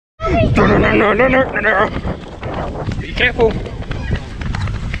No. Be careful.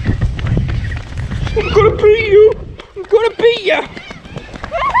 I'm gonna beat you. I'm gonna beat you.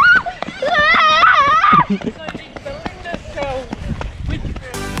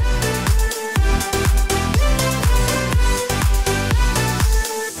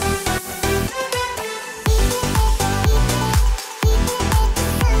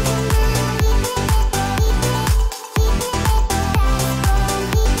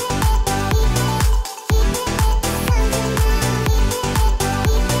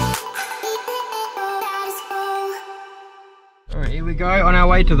 Alright, here we go on our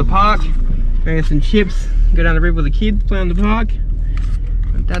way to the park. Bring some chips, go down the river with the kids, play on the park.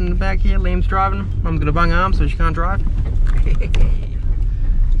 Dad in the back here, Liam's driving. Mum's got a bung arm so she can't drive.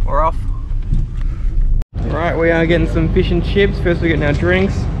 We're off. Alright, we are getting some fish and chips. First we're getting our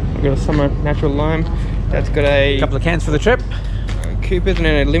drinks. We've got a summer natural lime. Dad's got a couple of cans for the trip. Cooper's and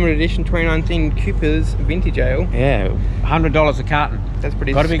then a limited edition 2019 Cooper's vintage ale. Yeah, $100 a carton. That's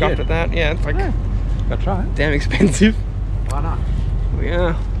pretty Gotta be scuffed good. at that. Yeah, it's like Gotta try it. damn expensive. Why not? We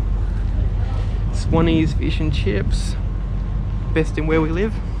are. Swanee's fish and chips. Best in where we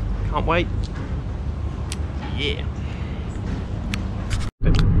live. Can't wait. Yeah.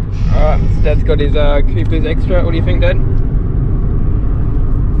 Alright, so Dad's got his Cooper's Extra. What do you think, Dad?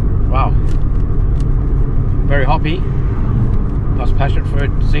 Wow. Very hoppy. Plus passion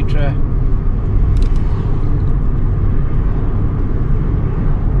fruit, citra.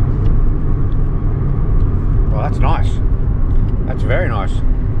 Well, that's nice. That's very nice.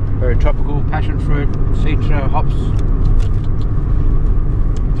 Very tropical, passion fruit, citra, hops.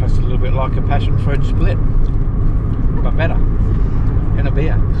 Tastes a little bit like a passion fruit split, but better. In a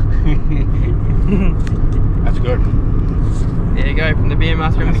beer. That's good. There you go, from the beer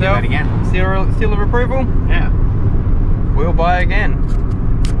master himself. That again. Seal of approval. Yeah. We'll buy again.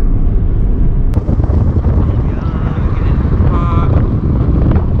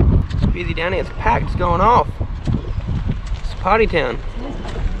 It's busy down here. It's packed. It's going off. It's party town.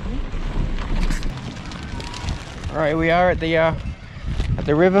 All right, we are at the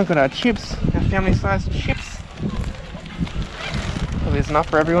river. Got our chips, our family-sized chips. Well, there's enough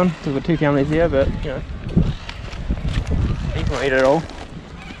for everyone. We've got 2 families here, but you know, you can eat it all.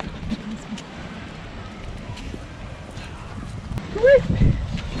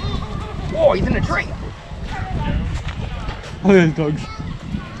 Oh, he's in a tree. Look at those dogs.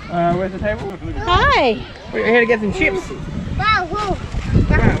 Where's the table? Hi. We're here to get some chips. Wow, whoa.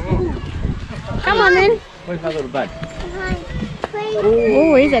 Come on then. Where's my little bud?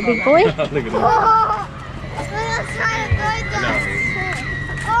 Oh, he's a big boy. Look at him.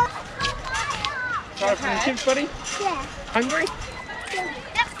 Try some chips, buddy? Yeah. Hungry?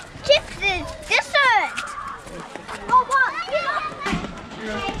 Chips is dessert.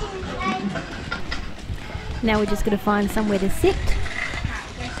 Now we're just going to find somewhere to sit.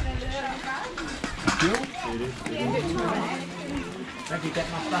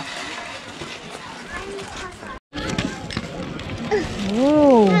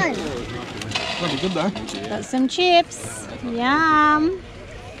 Ooh. That'll be good though. Got some chips. Yum.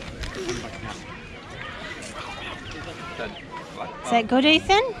 Is that good,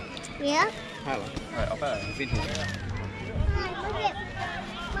 Ethan? Yeah. Alright, I'll bet a video.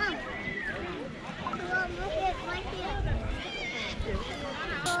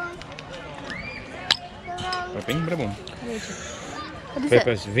 What is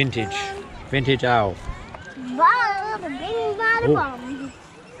Pepper's vintage ale.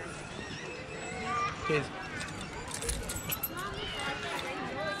 Cheers.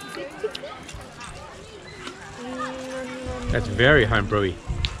 That's very homebrewy.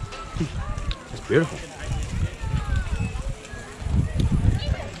 That's beautiful.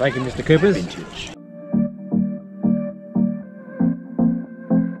 Thank you, Mr. Coopers. Vintage.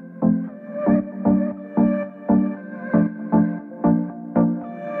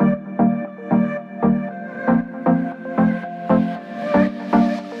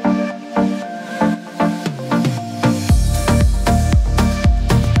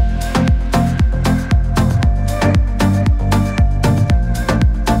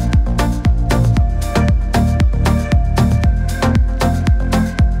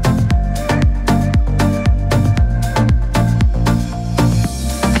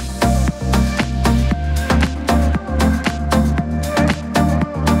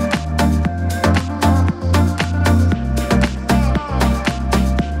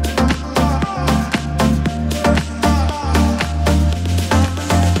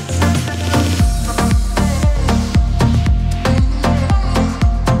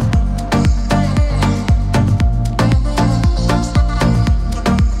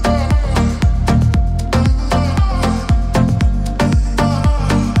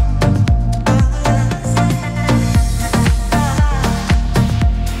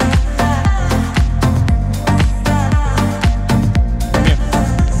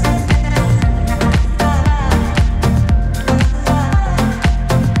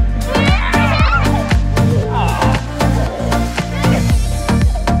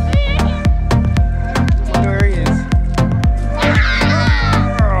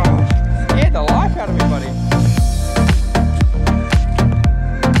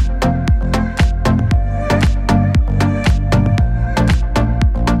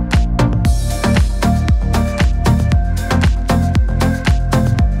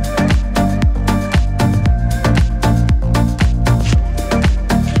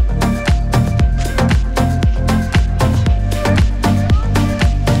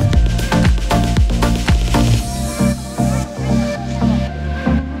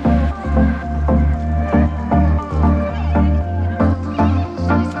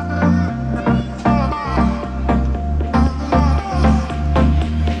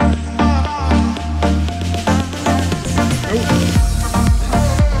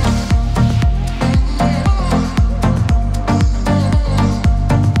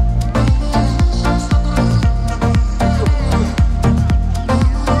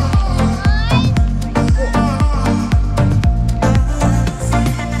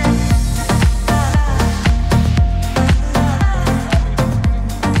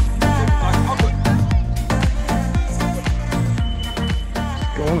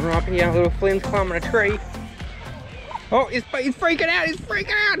 Flynn's climbing a tree. Oh, he's freaking out, he's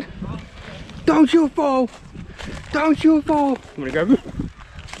freaking out! Don't you fall! Don't you fall! I'm gonna grab him.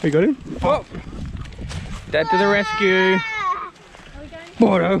 You got him? Oh! Dad to the rescue.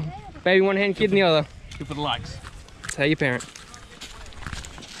 Bordo. Baby one hand, kid in the other. Good for the legs. That's how you parent.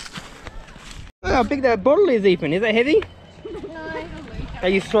 Look how big that bottle is, Ethan. Is that heavy? No. Are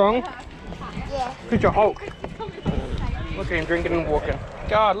you strong? Yeah. Put your Hulk. Look at him drinking and walking.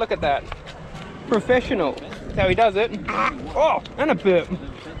 God, look at that. Professional. That's how he does it. Oh, and a burp.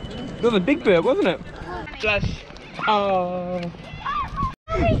 It was a big burp, wasn't it? Flush. Oh.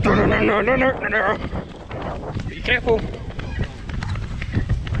 Be careful.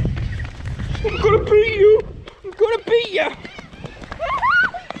 I'm gonna beat you. I'm gonna beat you.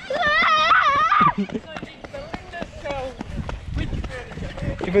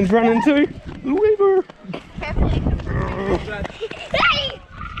 Ethan's running too. Weaver. Hey!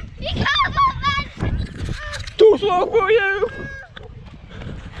 You can't go, man! Too slow for you.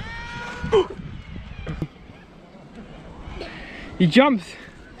 He jumps.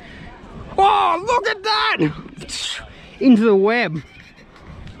 Oh, look at that! Into the web.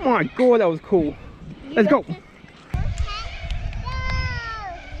 My God, that was cool. Let's go.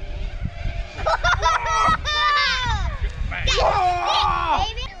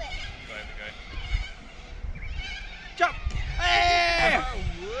 Jump! Hey!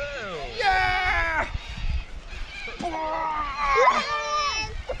 Yeah!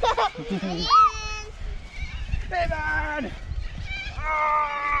 Hey, man!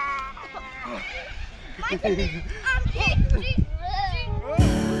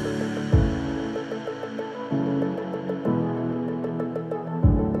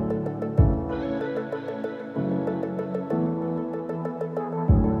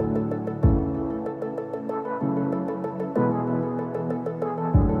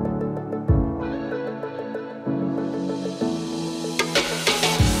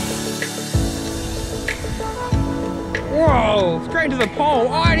 Whoa, straight to the pole.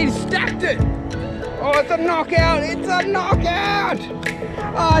 Oh, and he stacked it. Oh, it's a knockout. It's a knockout.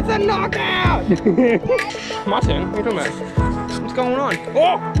 Oh, it's a knockout. My turn. What are you talking about? What's going on?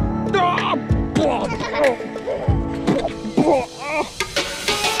 Oh!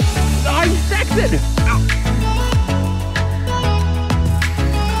 Oh, he stacked it.